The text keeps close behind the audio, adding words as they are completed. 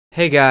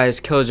Hey guys,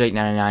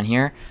 KillerJake99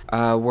 here.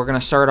 We're gonna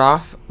start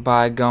off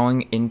by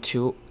going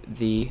into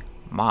the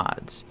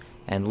mods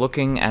and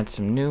looking at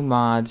some new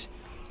mods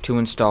to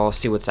install,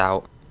 see what's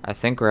out. I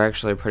think we're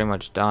actually pretty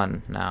much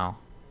done now.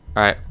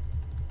 Alright,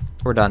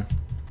 we're done.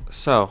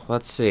 So,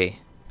 let's see.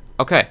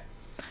 Okay,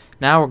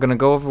 now we're gonna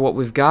go over what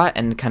we've got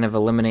and kind of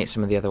eliminate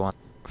some of the other ones.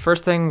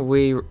 First thing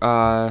we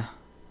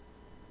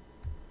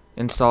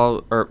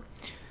install,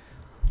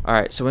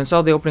 alright, so we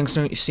installed the opening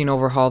scene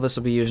overhaul. This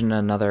will be used in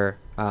another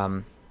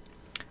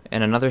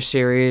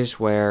series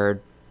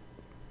where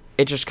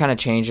it just kind of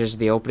changes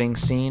the opening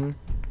scene.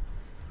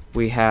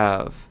 We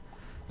have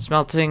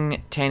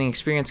smelting, tanning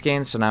experience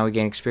gains, so now we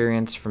gain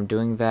experience from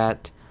doing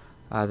that.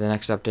 The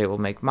next update will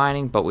make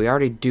mining, but we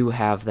already do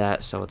have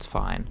that, so it's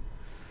fine.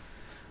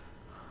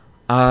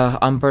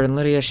 Unburden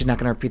Lydia, she's not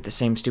going to repeat the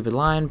same stupid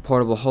line.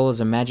 Portable Hole is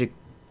a magic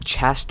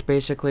chest,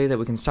 basically, that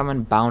we can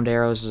summon. Bound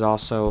Arrows is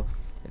also,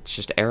 it's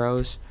just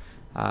arrows.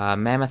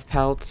 Mammoth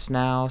Pelts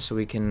now, so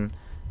we can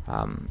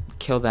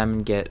kill them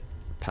and get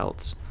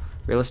pelts.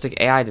 Realistic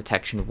AI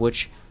detection,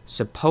 which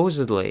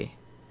supposedly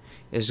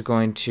is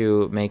going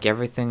to make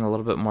everything a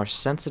little bit more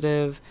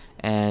sensitive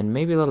and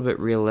maybe a little bit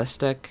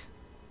realistic.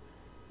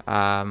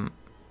 And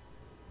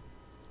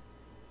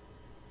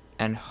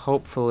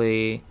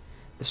hopefully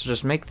this will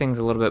just make things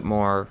a little bit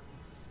more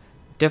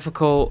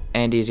difficult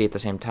and easy at the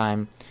same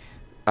time.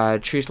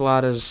 Tree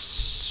slot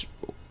is,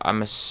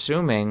 I'm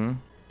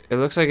assuming, it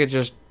looks like it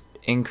just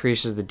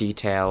increases the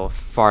detail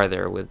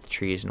farther with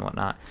trees and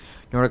whatnot.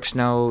 Nordic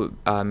Snow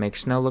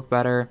makes snow look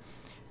better.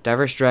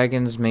 Diverse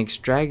Dragons makes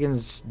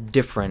dragons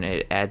different.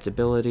 It adds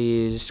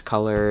abilities,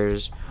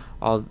 colors,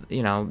 all,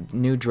 you know,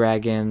 new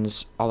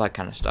dragons, all that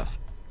kind of stuff.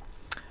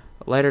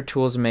 Lighter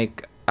tools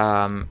make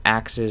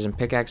axes and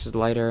pickaxes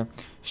lighter.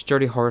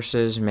 Sturdy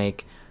horses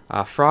make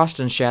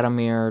Frost and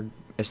Shadowmere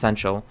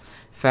essential.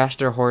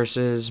 Faster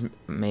horses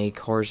make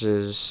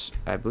horses,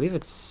 I believe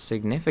it's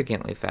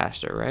significantly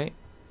faster, right?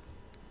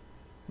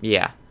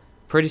 Yeah,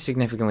 pretty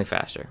significantly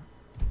faster.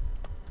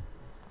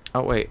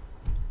 Oh, wait.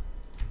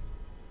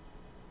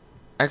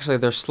 Actually,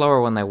 they're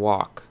slower when they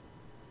walk,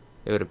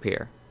 it would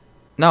appear.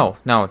 No,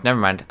 never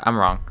mind. I'm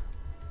wrong.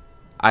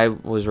 I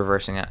was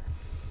reversing it.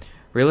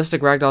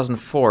 Realistic ragdolls and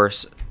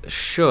force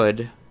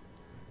should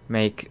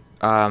make,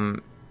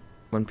 when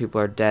people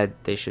are dead,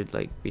 they should,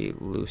 like, be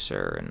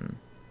looser and...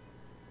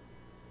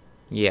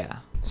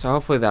 yeah. So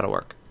hopefully that'll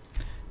work.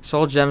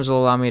 Soul gems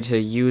will allow me to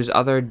use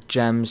other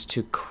gems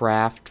to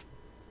craft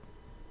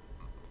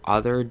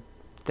other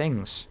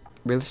things.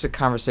 Realistic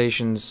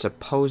conversations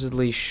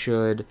supposedly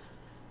should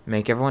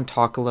make everyone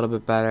talk a little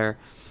bit better.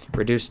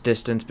 Reduce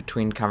distance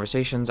between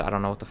conversations. I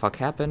don't know what the fuck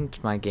happened.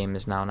 My game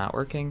is now not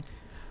working.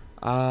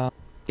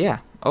 Yeah,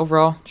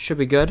 overall, should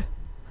be good.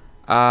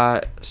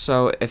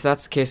 So if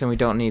that's the case, then we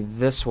don't need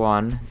this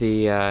one,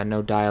 the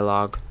no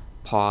dialogue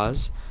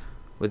pause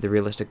with the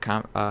realistic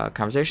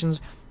conversations.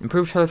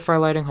 Improved Hearthfire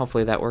lighting,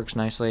 hopefully that works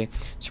nicely.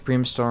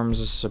 Supreme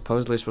Storms is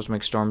supposedly supposed to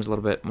make storms a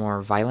little bit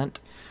more violent.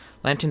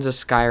 Lanterns of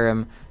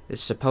Skyrim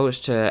is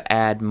supposed to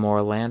add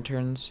more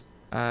lanterns.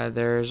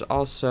 There's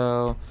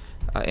also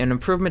an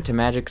improvement to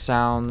magic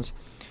sounds.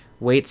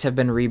 Weights have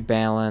been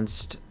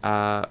rebalanced,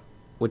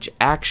 which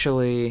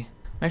actually...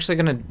 I'm actually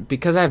gonna,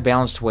 because I have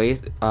balanced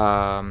weights,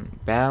 I'm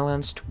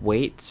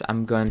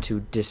going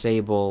to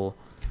disable,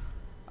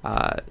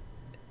 I'm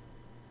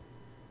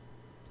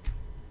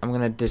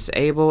gonna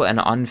disable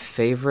and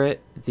unfavorite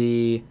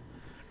the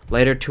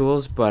later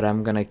tools, but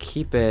I'm gonna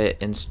keep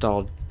it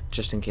installed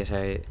just in case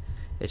it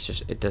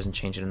doesn't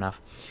change it enough.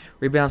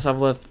 Rebalance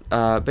level lift,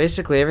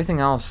 basically everything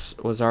else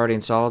was already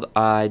installed.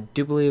 I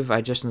do believe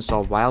I just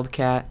installed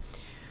Wildcat,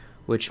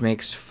 which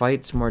makes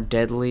fights more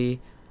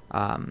deadly,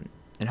 and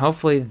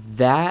hopefully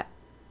that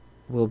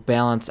will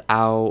balance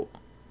out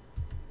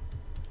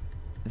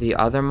the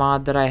other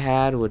mod that I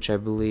had, which I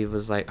believe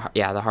was like,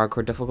 yeah, the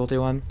hardcore difficulty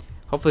one.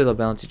 Hopefully they'll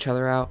balance each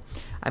other out.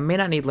 I may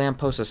not need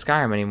Lamppost of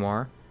Skyrim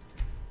anymore,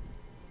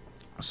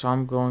 so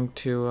I'm going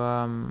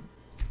to,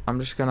 I'm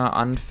just going to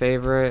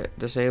unfavorite,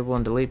 disable,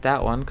 and delete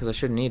that one, because I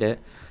shouldn't need it.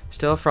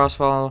 Still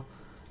Frostfall.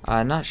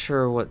 Not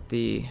sure what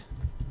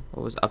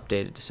was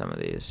updated to some of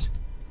these.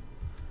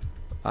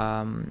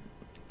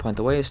 Point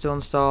the Way is still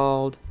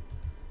installed.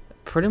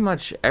 Pretty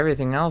much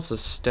everything else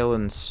is still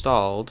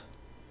installed.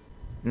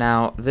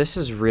 Now, this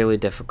is really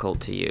difficult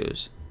to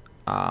use.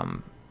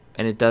 And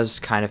it does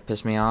kind of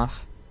piss me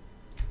off.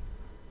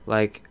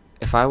 Like,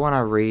 if I want to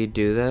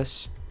redo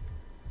this,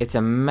 it's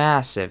a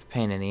massive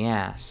pain in the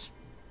ass.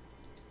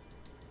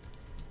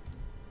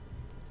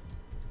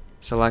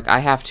 So, like, I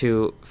have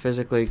to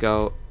physically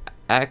go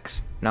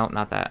X, no,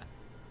 not that.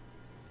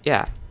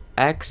 Yeah,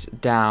 X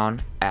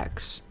down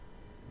X.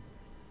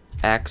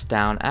 X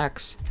down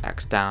X,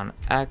 X down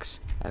X,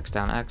 X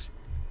down X.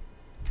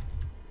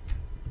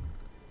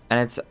 And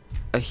it's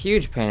a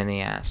huge pain in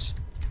the ass.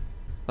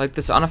 Like,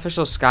 this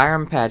unofficial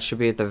Skyrim patch should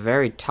be at the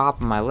very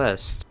top of my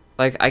list.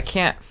 Like, I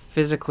can't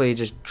physically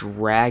just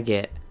drag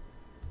it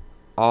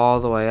all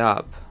the way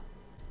up.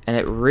 And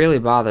it really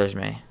bothers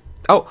me.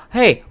 Oh,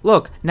 hey,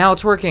 look, now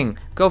it's working.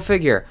 Go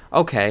figure.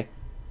 Okay.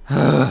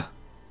 It's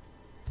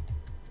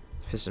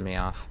pissing me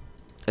off.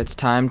 It's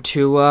time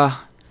to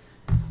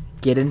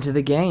get into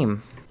the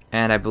game.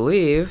 And I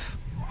believe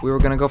we were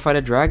gonna go fight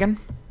a dragon.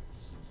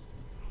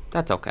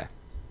 That's okay.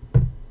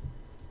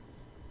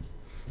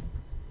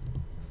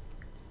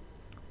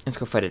 Let's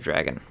go fight a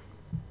dragon.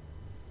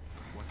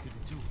 What did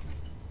it do?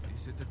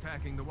 Is it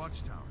attacking the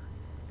watchtower?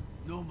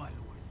 No, my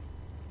lord.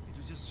 It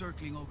was just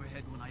circling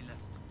overhead when I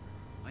left.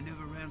 I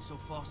never ran so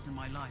fast in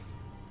my life.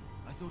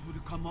 I thought it would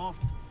have come off.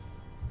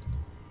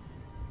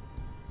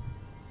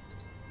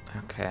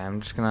 Okay,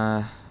 I'm just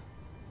gonna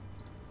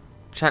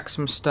check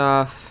some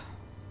stuff.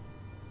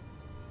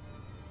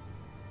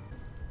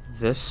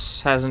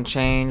 This hasn't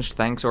changed,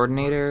 thanks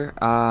Ordinator.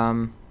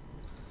 And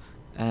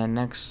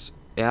next,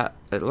 yeah,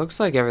 it looks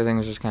like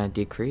everything's just kind of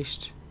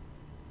decreased.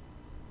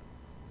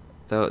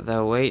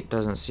 The weight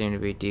doesn't seem to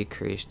be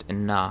decreased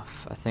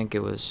enough. I think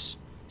it was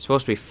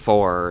supposed to be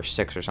 4 or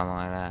 6 or something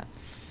like that.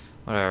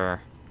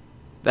 Whatever.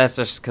 That's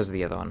just because of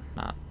the other one,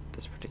 not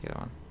this particular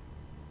one.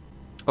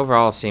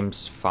 Overall,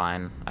 seems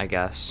fine, I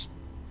guess.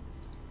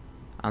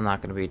 I'm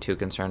not going to be too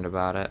concerned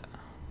about it.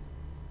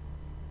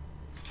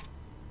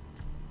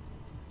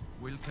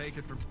 We'll take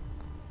it from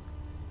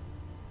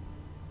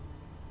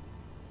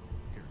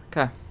here.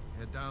 Okay.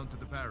 Head down to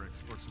the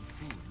barracks for some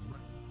food.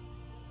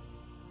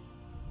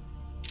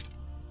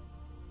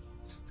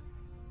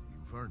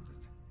 You've earned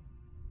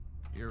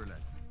it.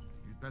 Irileth,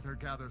 you'd better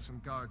gather some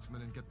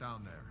guardsmen and get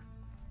down there.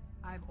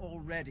 I've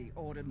already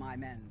ordered my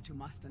men to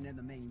muster near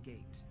the main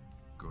gate.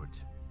 Good.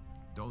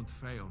 Don't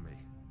fail me.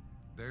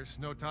 There's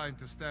no time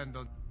to stand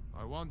on.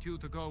 I want you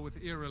to go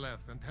with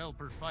Irileth and help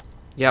her fight.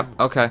 Yep,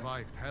 You okay.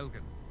 survived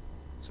Helgen.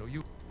 So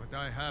you, but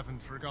I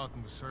haven't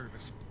forgotten the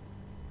service.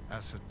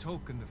 As a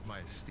token of my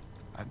esteem,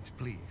 and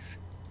please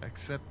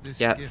accept this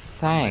Yeah, gift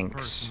from my thanks.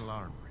 personal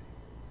armory.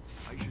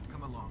 I should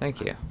come along.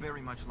 Thank you. I'd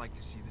very much like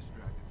to see this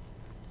dragon.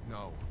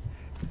 No.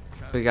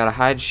 We got a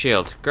hide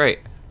shield. Great.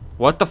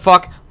 What the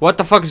fuck? What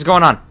the fuck is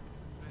going on?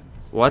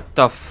 What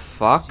the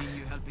fuck? See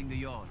you helping the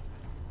yard.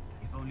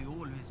 If only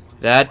all visitors.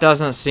 That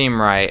doesn't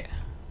seem right.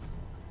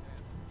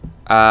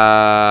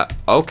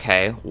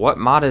 Okay. What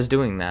mod is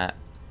doing that?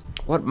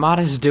 What mod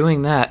is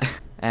doing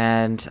that?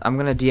 And I'm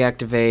gonna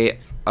deactivate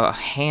a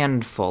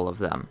handful of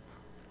them.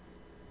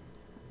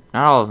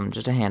 Not all of them,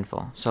 just a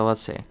handful. So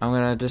let's see. I'm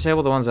gonna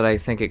disable the ones that I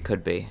think it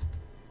could be.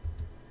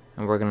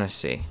 And we're gonna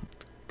see.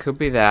 Could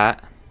be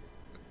that.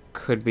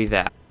 Could be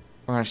that.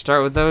 We're gonna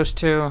start with those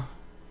two.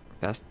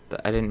 I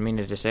didn't mean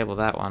to disable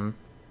that one.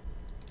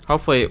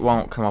 Hopefully it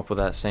won't come up with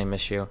that same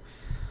issue.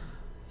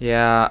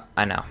 Yeah,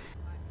 I know.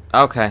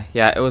 Okay,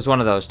 yeah, it was one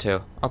of those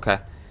two. Okay.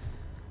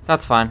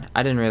 That's fine.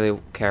 I didn't really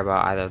care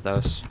about either of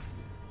those.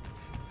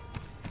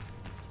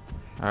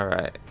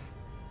 Alright.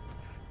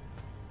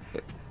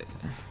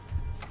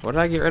 What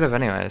did I get rid of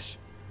anyways?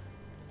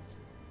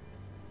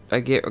 I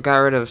got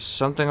rid of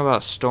something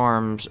about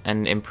storms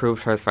and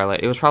improved hearthfire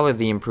lighting. It was probably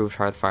the improved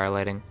hearthfire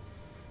lighting.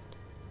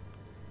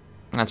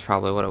 That's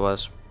probably what it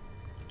was.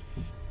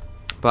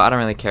 But I don't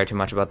really care too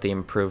much about the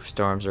improved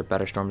storms or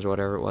better storms or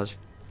whatever it was.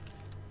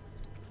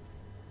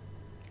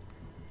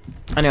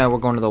 Anyway, we're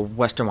going to the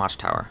Western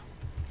Watchtower.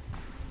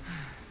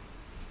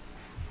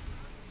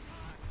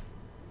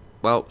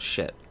 Well,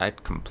 shit. I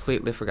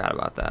completely forgot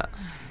about that.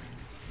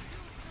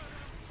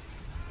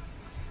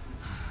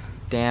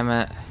 Damn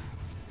it.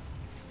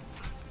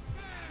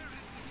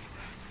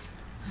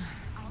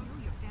 I know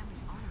your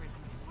family's honor is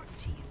important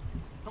to you,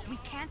 but we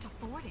can't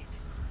afford it.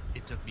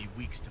 It took me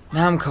weeks to.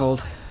 Now I'm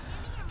cold.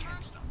 I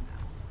can't stop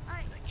now.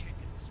 I can't get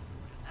this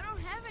sorted. I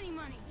don't have any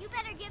money. You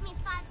better give me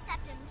 5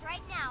 septims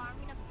right now or I'm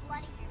gonna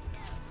bloody your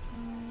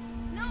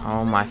nose. No.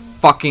 Oh my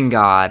fucking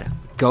god.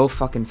 Go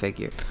fucking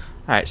figure.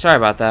 Alright, sorry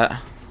about that.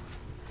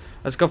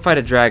 Let's go fight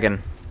a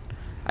dragon.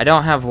 I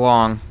don't have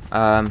long.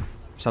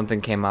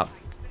 Something came up.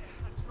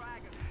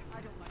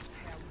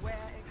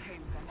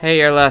 Hey,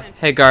 Irileth.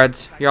 Hey,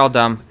 guards. You're all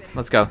dumb.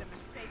 Let's go.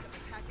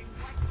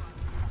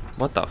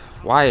 What the?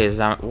 Why is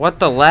that? What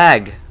the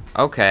lag?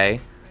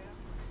 Okay.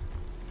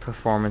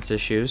 Performance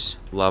issues.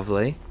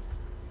 Lovely.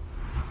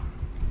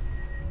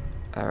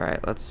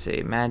 Alright, let's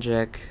see.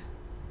 Magic.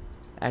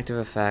 Active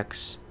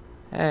effects.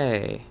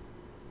 Hey.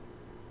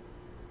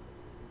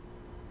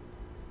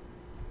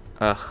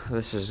 Ugh,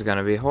 this is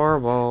gonna be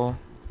horrible.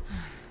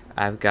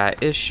 I've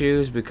got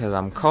issues because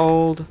I'm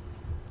cold.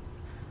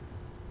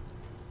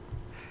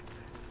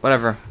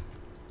 Whatever.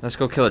 Let's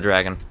go kill a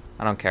dragon.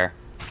 I don't care.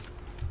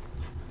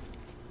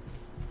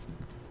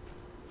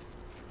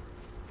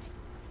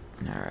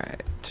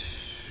 Alright.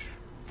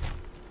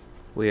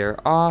 We are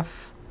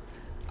off.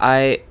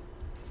 I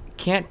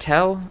can't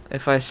tell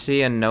if I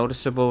see a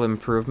noticeable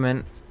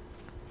improvement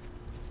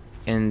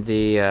in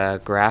the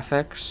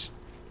graphics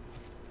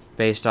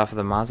based off of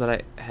the mods that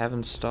I have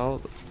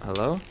installed.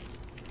 Hello?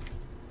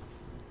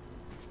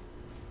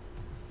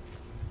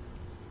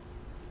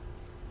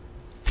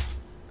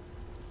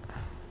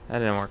 That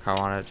didn't work how I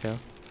wanted it to.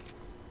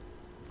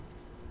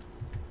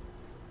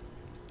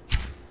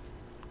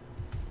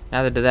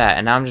 Neither did that,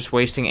 and now I'm just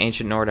wasting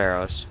ancient Nord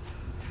arrows.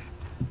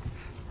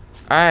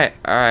 Alright,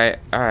 alright,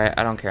 alright.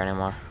 I don't care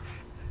anymore.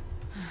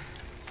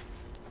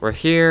 We're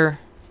here.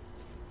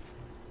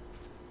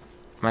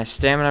 My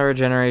stamina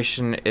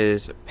regeneration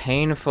is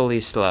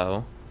painfully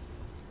slow.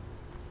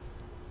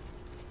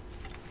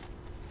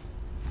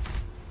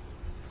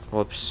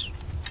 Whoops.